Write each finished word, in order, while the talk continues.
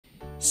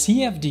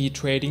CFD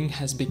trading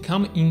has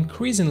become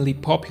increasingly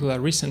popular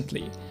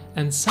recently,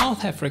 and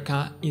South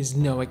Africa is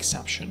no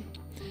exception.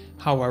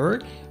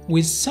 However,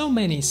 with so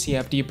many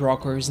CFD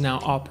brokers now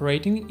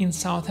operating in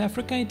South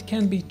Africa, it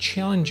can be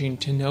challenging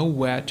to know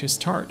where to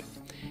start.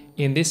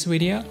 In this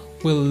video,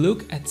 we'll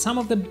look at some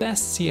of the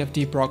best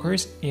CFD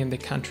brokers in the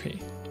country.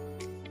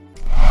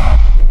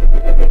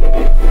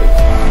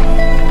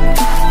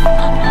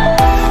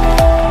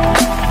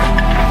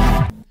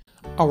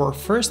 Our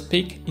first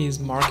pick is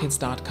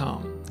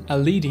Markets.com, a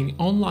leading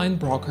online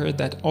broker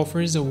that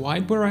offers a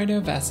wide variety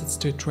of assets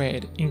to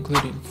trade,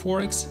 including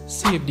Forex,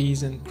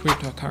 CFDs, and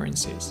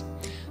cryptocurrencies.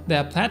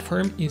 Their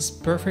platform is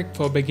perfect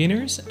for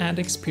beginners and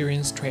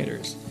experienced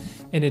traders.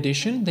 In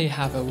addition, they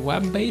have a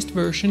web-based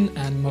version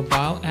and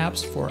mobile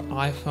apps for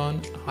iPhone,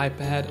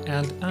 iPad,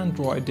 and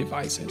Android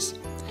devices.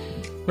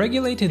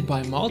 Regulated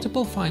by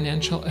multiple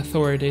financial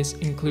authorities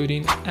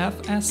including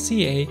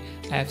FSCA,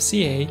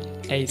 FCA,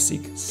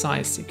 ASIC,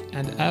 SISIC,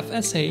 and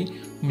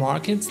FSA,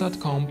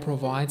 Markets.com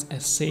provides a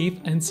safe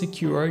and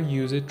secure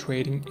user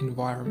trading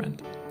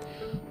environment.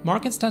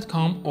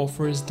 Markets.com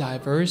offers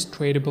diverse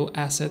tradable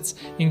assets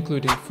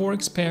including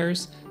Forex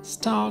pairs,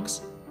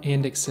 stocks,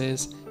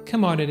 indexes,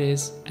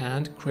 commodities,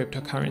 and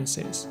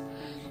cryptocurrencies.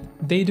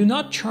 They do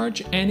not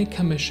charge any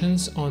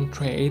commissions on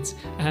trades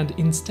and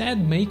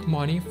instead make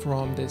money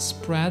from the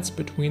spreads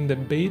between the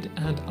bid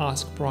and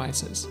ask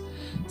prices.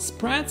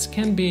 Spreads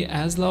can be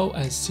as low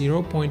as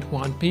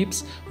 0.1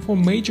 pips for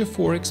major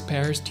Forex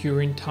pairs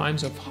during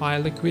times of high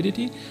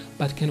liquidity,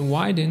 but can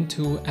widen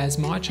to as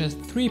much as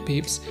 3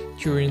 pips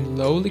during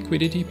low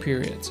liquidity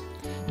periods.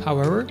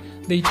 However,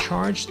 they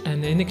charge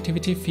an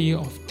inactivity fee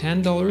of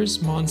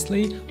 $10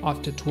 monthly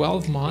after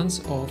 12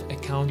 months of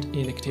account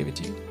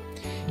inactivity.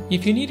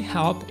 If you need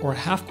help or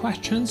have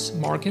questions,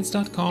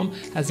 Markets.com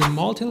has a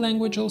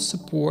multilingual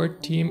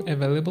support team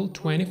available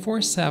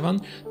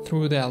 24/7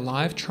 through their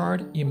live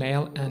chat,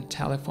 email, and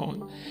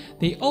telephone.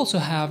 They also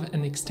have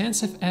an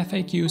extensive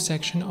FAQ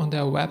section on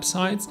their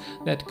websites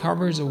that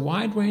covers a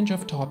wide range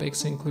of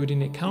topics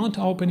including account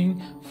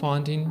opening,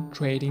 funding,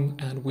 trading,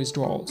 and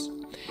withdrawals.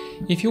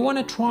 If you want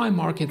to try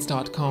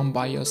Markets.com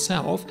by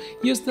yourself,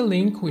 use the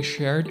link we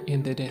shared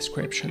in the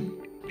description.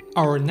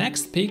 Our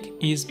next pick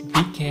is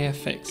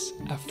BKFX,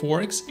 a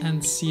Forex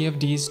and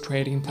CFDs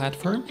trading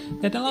platform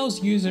that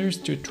allows users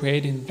to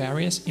trade in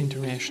various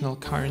international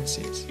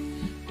currencies.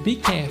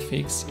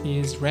 BKFX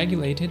is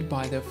regulated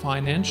by the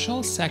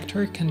Financial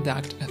Sector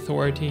Conduct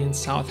Authority in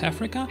South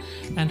Africa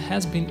and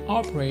has been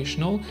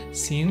operational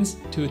since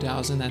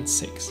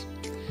 2006.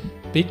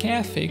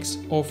 BKFX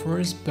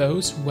offers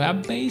both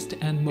web-based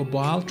and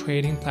mobile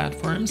trading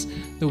platforms.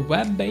 The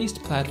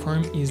web-based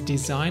platform is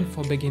designed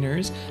for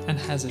beginners and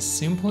has a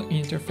simple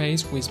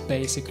interface with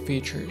basic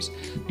features.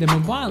 The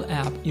mobile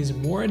app is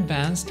more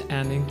advanced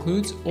and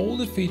includes all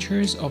the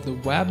features of the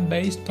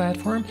web-based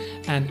platform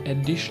and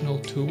additional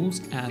tools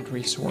and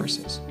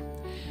resources.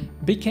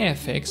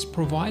 BKFX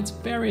provides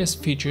various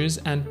features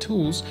and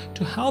tools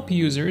to help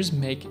users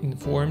make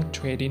informed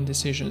trading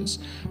decisions.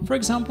 For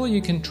example,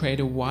 you can trade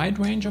a wide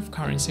range of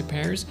currency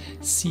pairs,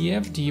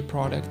 CFD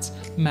products,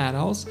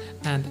 metals,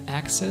 and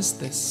access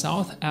the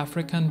South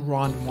African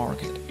rand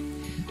market.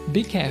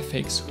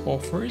 BKFX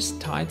offers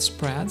tight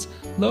spreads,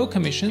 low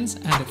commissions,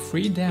 and a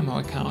free demo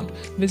account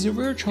with a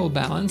virtual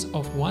balance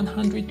of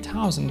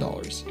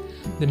 $100,000.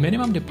 The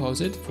minimum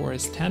deposit for a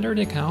standard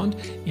account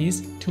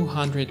is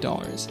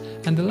 $200,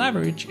 and the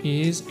leverage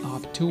is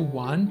up to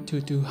 1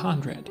 to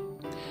 200.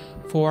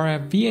 For a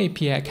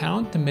VIP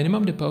account, the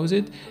minimum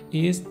deposit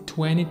is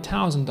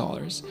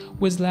 $20,000,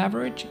 with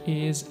leverage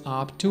is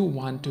up to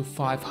 1 to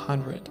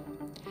 500.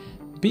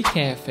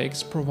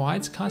 BKFX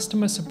provides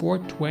customer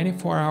support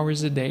 24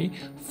 hours a day,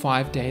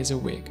 5 days a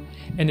week.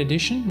 In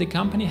addition, the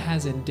company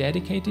has a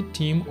dedicated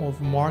team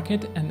of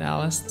market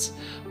analysts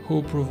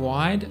who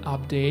provide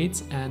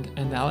updates and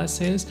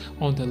analysis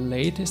on the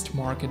latest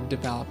market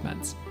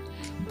developments.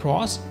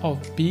 Pros of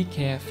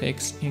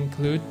BKFX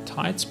include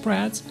tight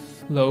spreads,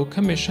 low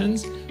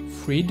commissions,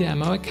 free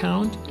demo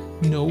account,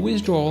 no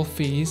withdrawal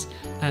fees,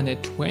 and a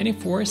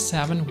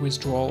 24/7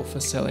 withdrawal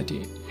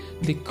facility.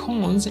 The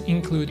cons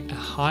include a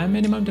high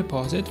minimum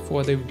deposit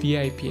for the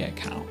VIP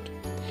account.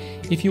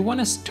 If you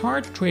want to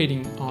start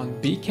trading on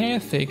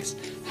BKFX,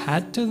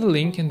 head to the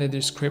link in the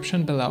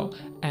description below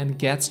and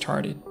get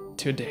started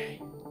today.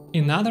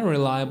 Another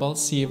reliable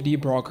CFD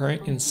broker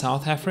in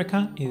South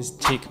Africa is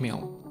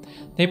Tickmill.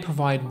 They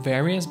provide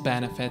various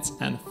benefits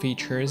and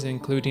features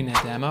including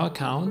a demo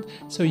account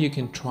so you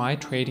can try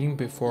trading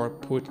before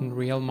putting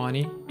real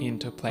money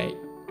into play.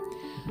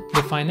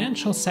 The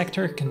Financial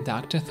Sector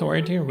Conduct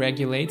Authority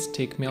regulates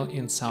Tickmill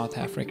in South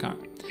Africa.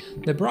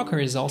 The broker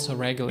is also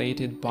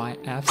regulated by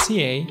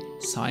FCA,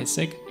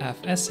 SISIC,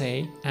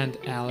 FSA, and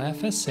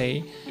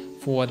LFSA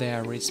for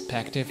their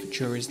respective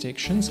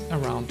jurisdictions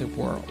around the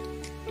world.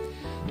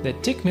 The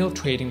Tickmill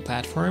trading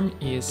platform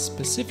is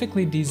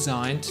specifically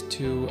designed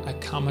to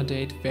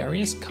accommodate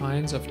various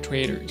kinds of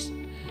traders.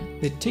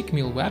 The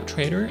Tickmill web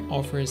trader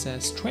offers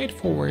a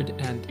straightforward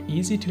and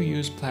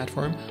easy-to-use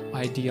platform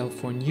ideal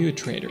for new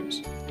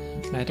traders.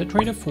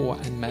 MetaTrader 4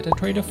 and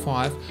MetaTrader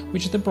 5,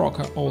 which the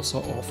broker also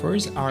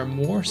offers, are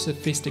more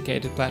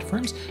sophisticated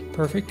platforms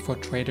perfect for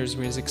traders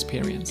with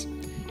experience.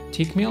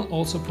 Tickmill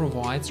also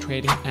provides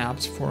trading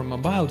apps for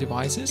mobile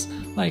devices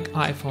like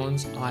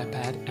iPhones,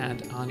 iPad,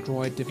 and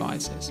Android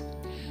devices.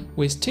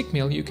 With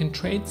Tickmill, you can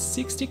trade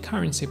 60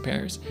 currency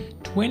pairs,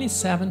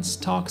 27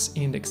 stocks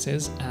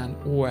indexes, and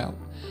oil.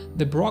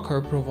 The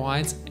broker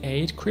provides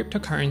 8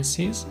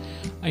 cryptocurrencies,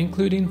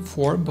 including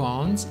 4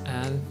 bonds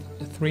and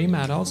 3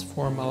 metals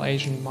for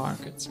Malaysian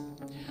markets.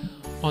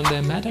 On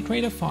the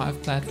MetaTrader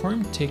 5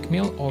 platform,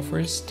 Tickmill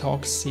offers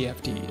stock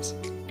CFDs.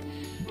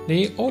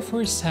 They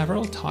offer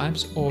several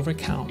types of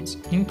accounts,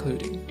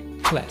 including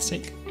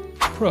Classic,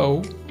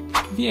 Pro,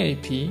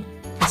 VIP,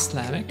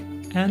 Islamic,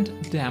 and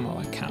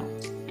Demo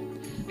accounts.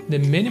 The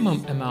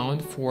minimum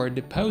amount for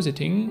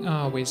depositing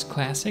with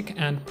Classic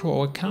and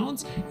Pro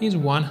accounts is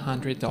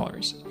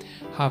 $100.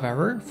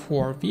 However,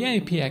 for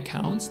VIP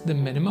accounts, the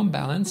minimum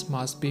balance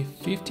must be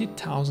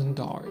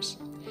 $50,000.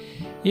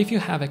 If you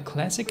have a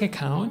Classic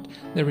account,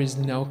 there is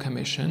no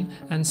commission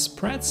and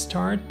spreads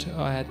start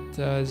at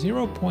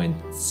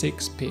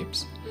 0.6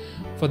 pips.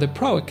 For the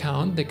Pro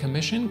account, the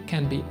commission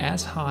can be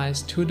as high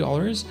as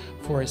 $2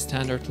 for a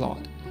standard lot.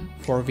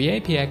 For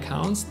VIP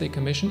accounts, the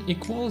commission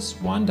equals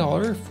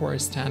 $1 for a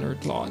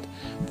standard lot.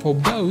 For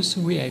both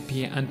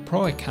VIP and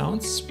Pro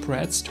accounts,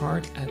 spreads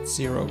start at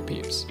 0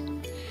 pips.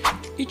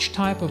 Each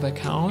type of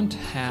account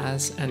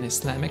has an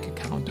Islamic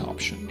account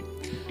option.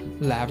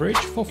 Leverage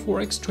for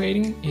Forex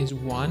trading is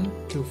 1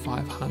 to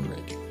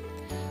 500.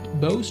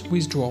 Both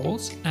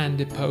withdrawals and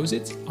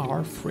deposits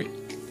are free.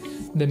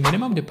 The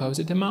minimum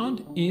deposit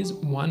amount is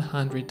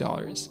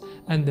 $100,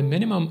 and the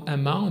minimum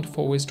amount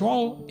for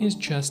withdrawal is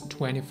just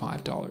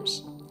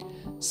 $25.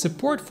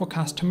 Support for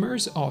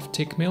customers of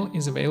Tickmill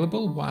is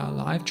available via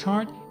live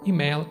chat,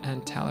 email,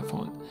 and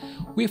telephone.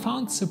 We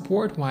found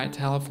support via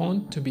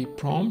telephone to be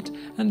prompt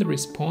and the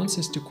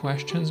responses to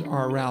questions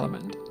are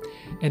relevant.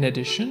 In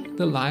addition,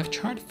 the live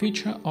chat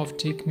feature of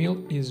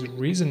Tickmill is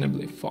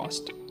reasonably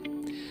fast.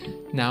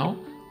 Now,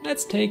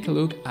 let's take a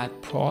look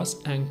at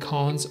pros and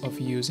cons of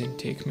using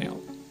Tickmill.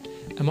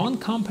 Among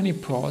company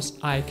pros,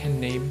 I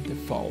can name the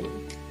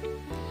following.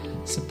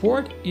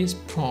 Support is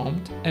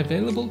prompt,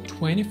 available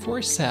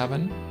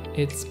 24/7,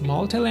 it's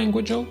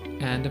multilingual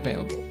and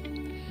available.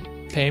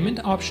 Payment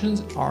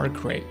options are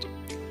great.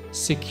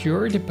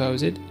 Secure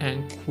deposit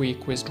and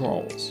quick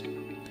withdrawals.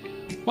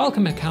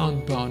 Welcome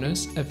account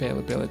bonus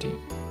availability.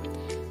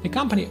 The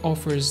company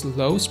offers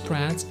low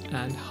spreads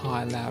and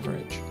high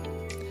leverage.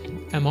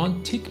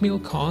 Among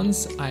Tickmill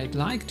cons, I'd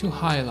like to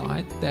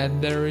highlight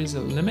that there is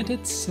a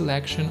limited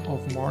selection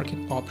of market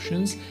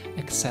options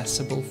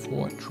accessible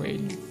for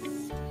trading.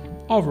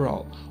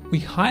 Overall, we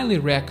highly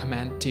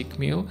recommend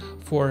Tickmill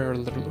for a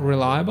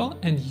reliable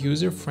and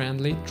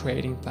user-friendly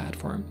trading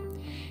platform.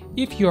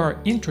 If you are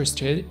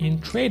interested in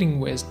trading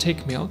with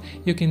Tickmill,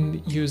 you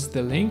can use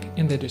the link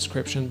in the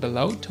description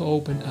below to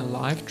open a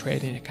live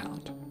trading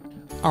account.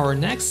 Our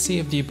next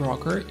CFD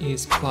broker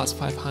is Plus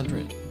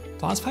 500.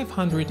 Plus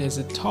 500 is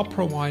a top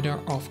provider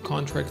of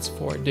contracts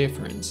for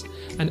difference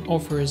and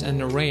offers an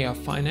array of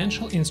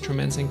financial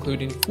instruments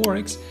including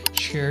Forex,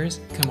 shares,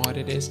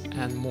 commodities,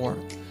 and more.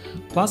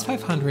 Plus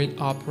 500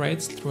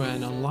 operates through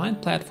an online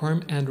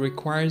platform and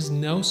requires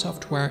no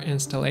software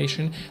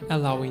installation,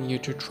 allowing you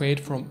to trade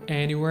from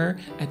anywhere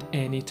at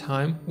any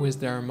time with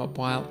their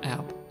mobile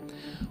app.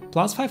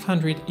 Plus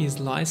 500 is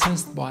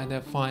licensed by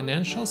the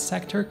Financial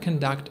Sector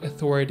Conduct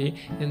Authority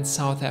in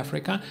South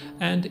Africa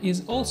and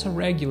is also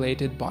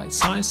regulated by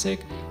CISIC,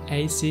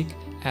 ASIC,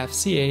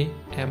 FCA,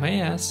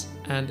 MAS,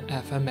 and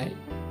FMA.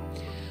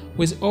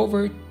 With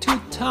over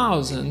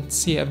 2,000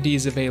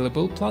 CFDs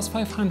available, Plus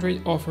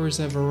 500 offers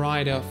a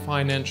variety of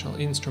financial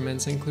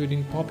instruments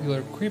including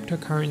popular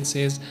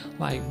cryptocurrencies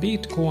like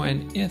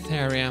Bitcoin,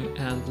 Ethereum,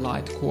 and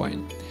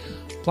Litecoin.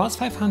 Plus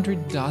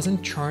 500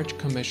 doesn't charge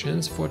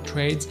commissions for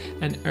trades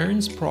and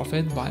earns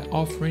profit by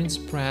offering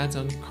spreads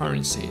on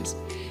currencies.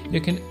 You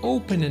can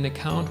open an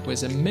account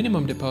with a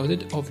minimum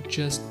deposit of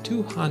just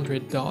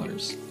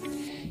 $200.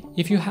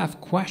 If you have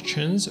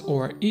questions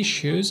or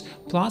issues,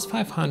 Plus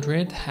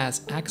 500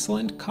 has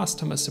excellent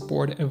customer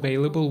support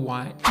available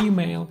via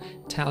email,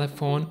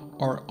 telephone,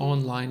 or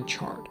online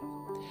chat.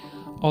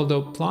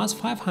 Although Plus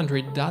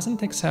 500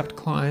 doesn't accept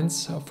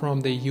clients from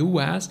the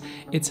US,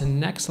 it's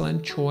an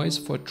excellent choice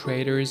for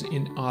traders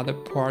in other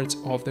parts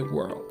of the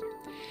world.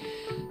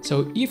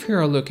 So if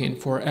you're looking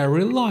for a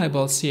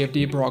reliable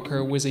CFD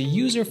broker with a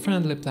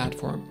user-friendly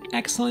platform,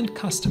 excellent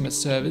customer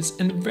service,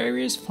 and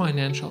various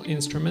financial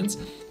instruments,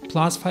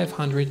 Plus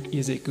 500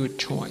 is a good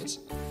choice.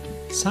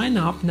 Sign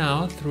up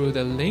now through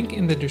the link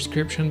in the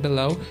description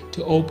below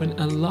to open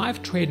a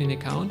live trading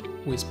account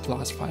with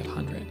Plus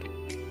 500.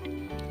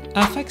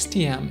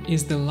 FXTM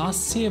is the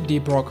last CFD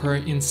broker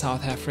in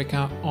South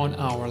Africa on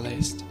our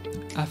list.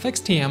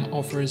 FXTM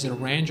offers a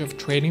range of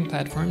trading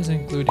platforms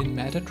including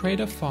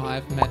MetaTrader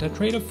 5,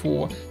 MetaTrader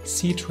 4,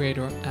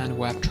 CTrader, and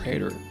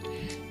WebTrader.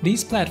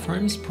 These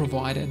platforms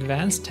provide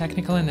advanced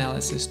technical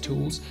analysis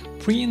tools,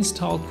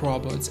 pre-installed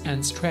robots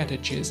and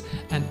strategies,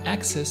 and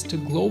access to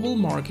global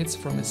markets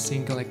from a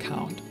single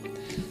account.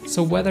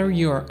 So whether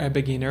you're a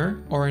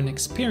beginner or an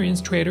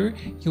experienced trader,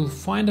 you'll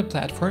find a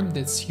platform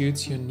that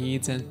suits your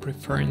needs and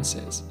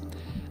preferences.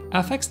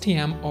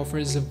 FXTM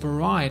offers a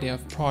variety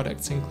of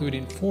products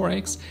including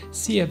Forex,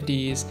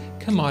 CFDs,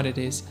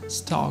 commodities,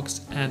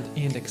 stocks, and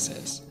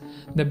indexes.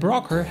 The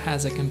broker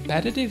has a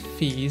competitive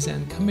fees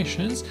and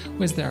commissions,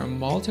 with there are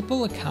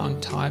multiple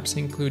account types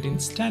including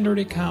standard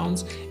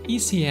accounts,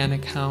 ECN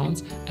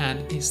accounts,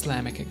 and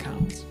Islamic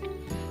accounts.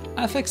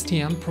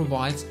 FXTM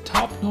provides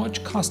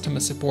top-notch customer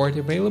support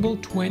available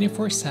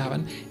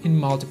 24/7 in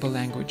multiple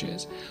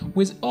languages.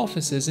 With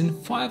offices in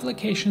 5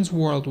 locations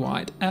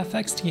worldwide,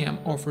 FXTM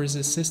offers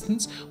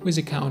assistance with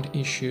account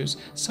issues,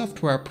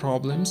 software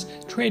problems,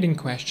 trading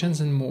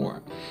questions, and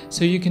more,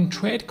 so you can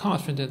trade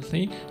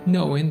confidently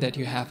knowing that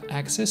you have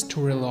access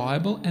to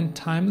reliable and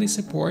timely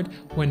support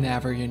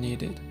whenever you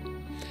need it.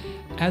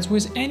 As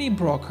with any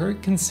broker,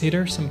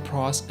 consider some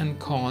pros and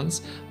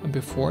cons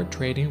before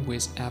trading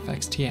with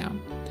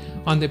FXTM.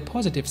 On the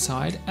positive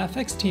side,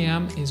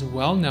 FXTM is a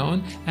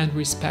well-known and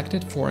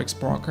respected Forex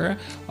broker,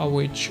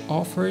 which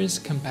offers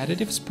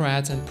competitive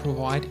spreads and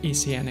provides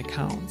ECN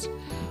accounts.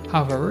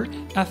 However,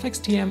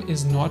 FXTM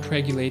is not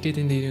regulated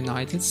in the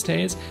United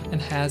States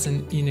and has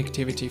an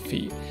inactivity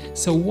fee,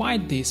 so weigh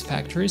these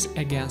factors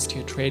against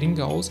your trading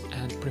goals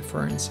and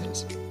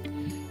preferences.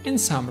 In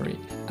summary,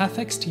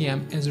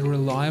 FXTM is a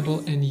reliable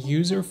and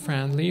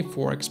user-friendly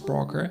Forex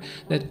broker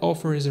that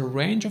offers a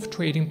range of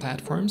trading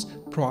platforms,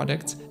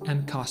 products,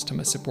 and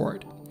customer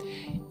support.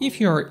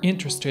 If you are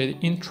interested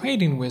in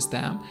trading with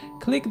them,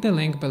 click the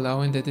link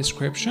below in the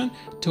description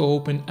to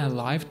open a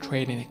live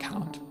trading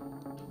account.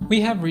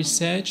 We have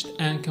researched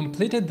and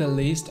completed the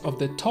list of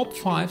the top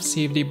 5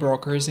 CFD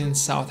brokers in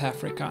South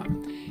Africa.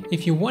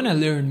 If you want to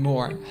learn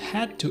more,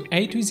 head to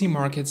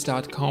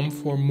AtoZMarkets.com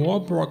for more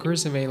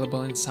brokers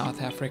available in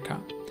South Africa.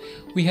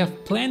 We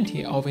have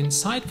plenty of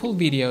insightful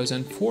videos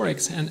on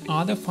Forex and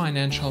other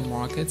financial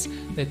markets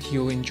that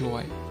you'll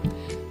enjoy.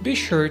 Be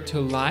sure to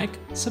like,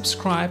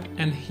 subscribe,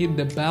 and hit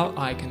the bell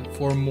icon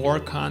for more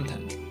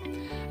content.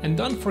 And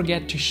don't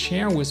forget to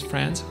share with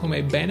friends who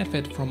may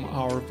benefit from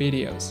our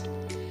videos.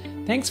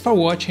 Thanks for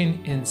watching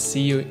and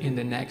see you in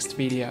the next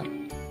video.